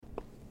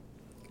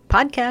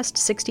Podcast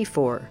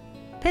 64,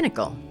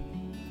 Pinnacle.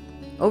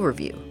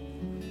 Overview.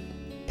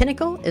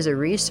 Pinnacle is a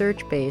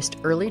research-based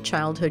early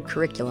childhood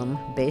curriculum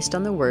based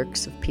on the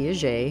works of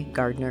Piaget,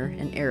 Gardner,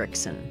 and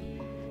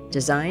Erickson.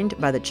 Designed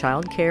by the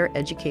Child Care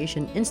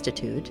Education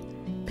Institute,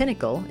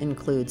 Pinnacle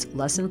includes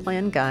lesson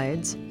plan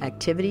guides,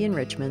 activity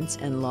enrichments,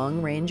 and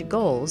long-range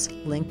goals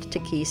linked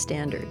to key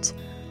standards,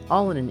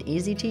 all in an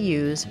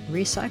easy-to-use,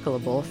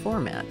 recyclable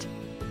format.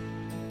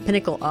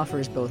 Pinnacle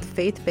offers both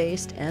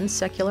faith-based and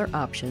secular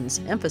options,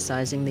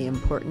 emphasizing the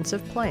importance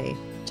of play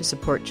to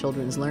support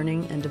children's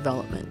learning and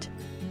development.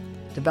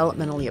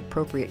 Developmentally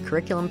appropriate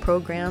curriculum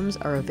programs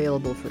are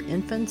available for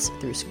infants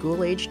through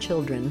school-age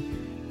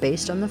children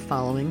based on the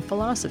following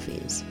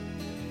philosophies.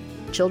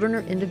 Children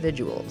are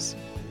individuals.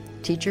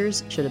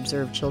 Teachers should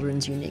observe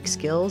children's unique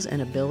skills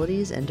and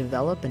abilities and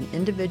develop an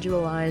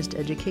individualized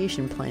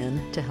education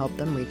plan to help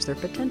them reach their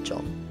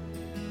potential.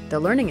 The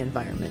learning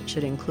environment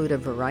should include a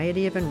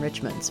variety of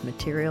enrichments,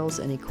 materials,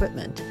 and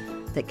equipment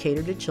that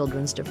cater to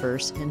children's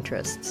diverse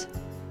interests.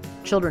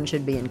 Children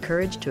should be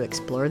encouraged to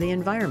explore the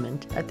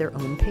environment at their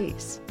own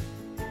pace.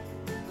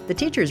 The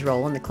teacher's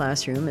role in the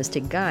classroom is to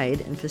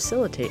guide and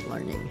facilitate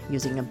learning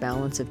using a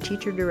balance of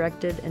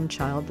teacher-directed and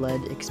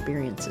child-led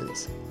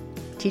experiences.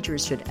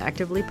 Teachers should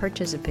actively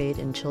participate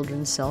in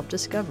children's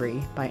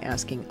self-discovery by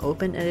asking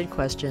open-ended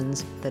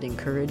questions that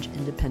encourage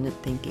independent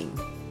thinking.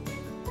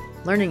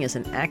 Learning is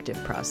an active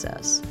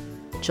process.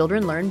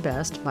 Children learn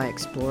best by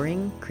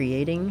exploring,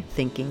 creating,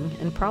 thinking,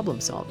 and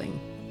problem-solving.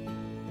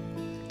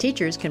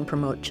 Teachers can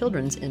promote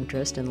children's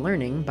interest in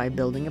learning by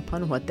building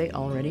upon what they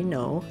already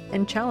know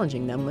and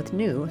challenging them with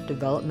new,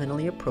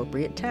 developmentally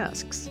appropriate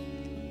tasks.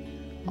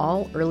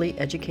 All early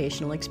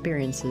educational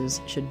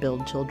experiences should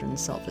build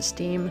children's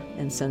self-esteem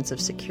and sense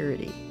of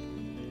security.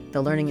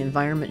 The learning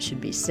environment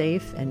should be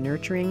safe and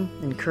nurturing,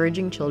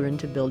 encouraging children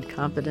to build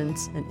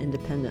confidence and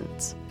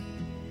independence.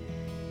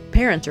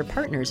 Parents are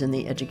partners in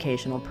the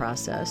educational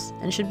process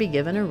and should be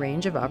given a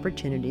range of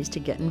opportunities to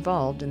get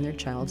involved in their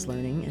child's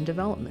learning and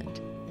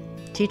development.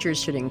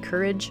 Teachers should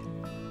encourage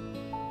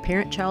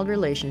parent-child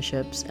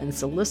relationships and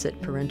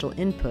solicit parental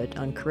input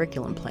on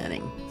curriculum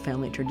planning,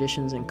 family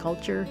traditions and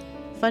culture,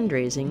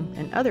 fundraising,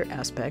 and other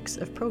aspects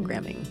of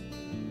programming.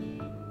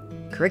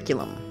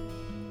 Curriculum.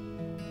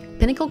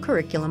 Pinnacle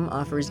Curriculum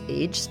offers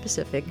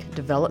age-specific,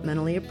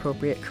 developmentally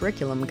appropriate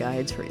curriculum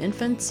guides for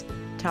infants,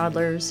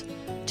 toddlers,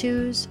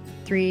 2s,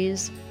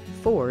 3s,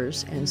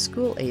 4s, and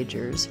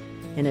school-agers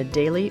in a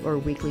daily or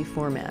weekly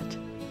format.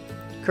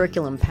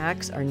 Curriculum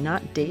packs are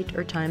not date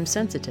or time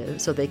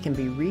sensitive, so they can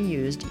be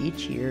reused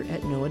each year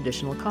at no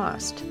additional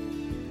cost.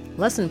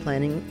 Lesson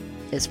planning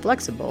is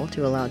flexible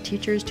to allow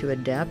teachers to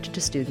adapt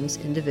to students'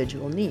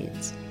 individual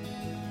needs.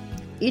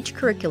 Each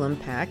curriculum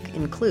pack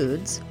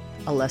includes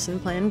a lesson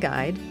plan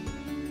guide,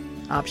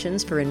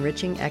 options for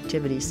enriching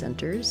activity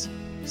centers,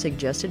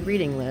 suggested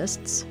reading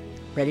lists,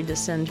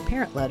 ready-to-send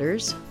parent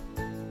letters,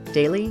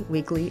 daily,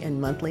 weekly, and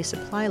monthly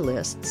supply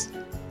lists,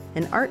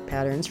 and art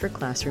patterns for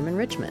classroom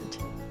enrichment.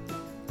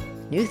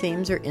 New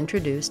themes are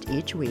introduced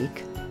each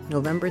week.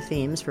 November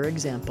themes, for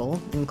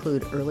example,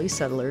 include early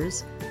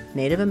settlers,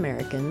 Native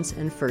Americans,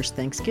 and First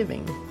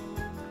Thanksgiving.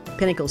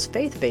 Pinnacle's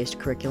faith-based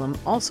curriculum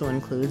also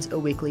includes a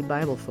weekly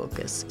Bible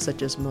focus,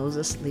 such as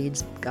Moses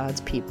leads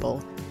God's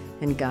people,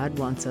 and God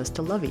wants us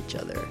to love each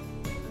other.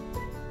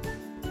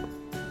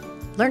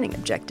 Learning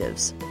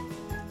objectives.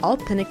 All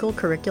Pinnacle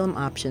curriculum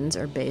options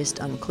are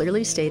based on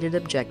clearly stated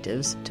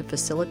objectives to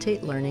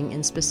facilitate learning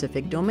in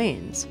specific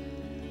domains.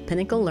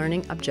 Pinnacle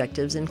learning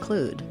objectives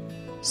include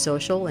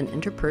social and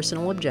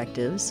interpersonal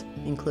objectives,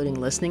 including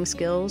listening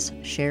skills,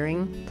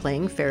 sharing,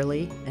 playing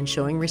fairly, and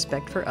showing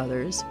respect for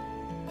others,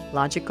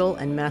 logical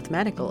and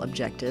mathematical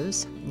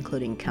objectives,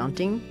 including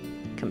counting,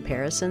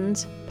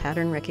 comparisons,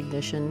 pattern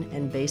recognition,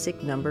 and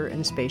basic number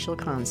and spatial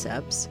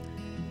concepts,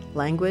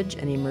 language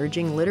and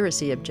emerging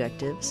literacy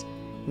objectives,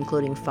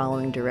 including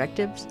following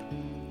directives,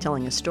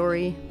 telling a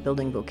story,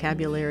 building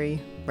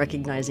vocabulary,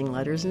 recognizing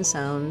letters and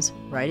sounds,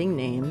 writing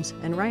names,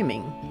 and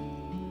rhyming.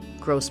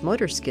 Gross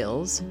motor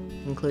skills,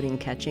 including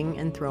catching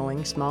and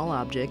throwing small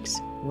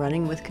objects,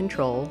 running with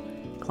control,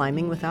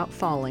 climbing without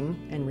falling,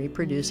 and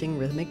reproducing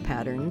rhythmic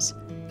patterns.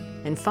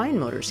 And fine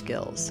motor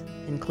skills,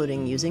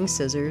 including using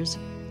scissors,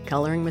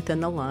 coloring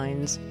within the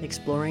lines,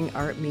 exploring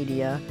art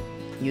media,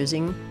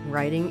 using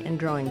writing and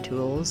drawing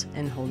tools,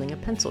 and holding a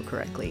pencil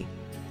correctly.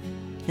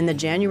 In the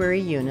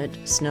January unit,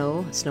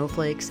 Snow,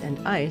 Snowflakes,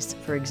 and Ice,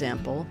 for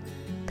example,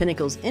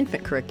 Pinnacle's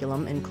infant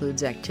curriculum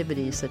includes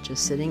activities such as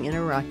sitting in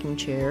a rocking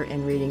chair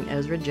and reading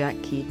Ezra Jack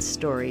Keats'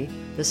 story,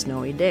 The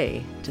Snowy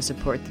Day, to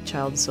support the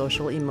child's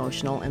social,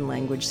 emotional, and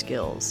language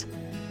skills.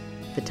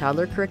 The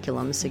toddler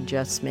curriculum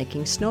suggests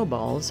making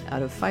snowballs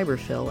out of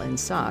fiberfill and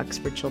socks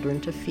for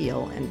children to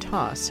feel and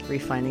toss,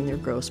 refining their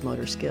gross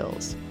motor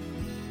skills.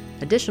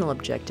 Additional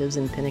objectives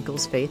in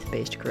Pinnacle's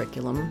faith-based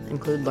curriculum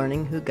include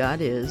learning who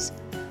God is,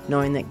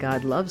 knowing that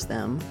God loves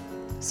them,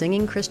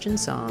 singing Christian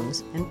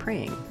songs, and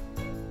praying.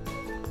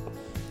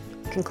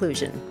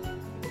 Conclusion.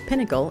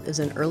 Pinnacle is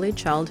an early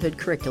childhood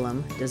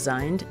curriculum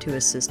designed to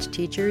assist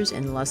teachers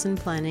in lesson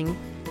planning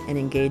and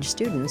engage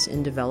students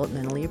in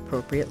developmentally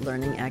appropriate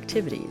learning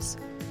activities.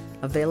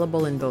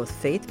 Available in both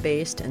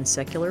faith-based and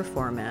secular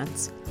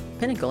formats,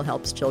 Pinnacle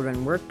helps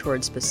children work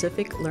toward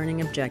specific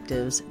learning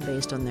objectives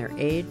based on their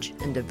age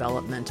and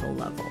developmental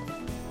level.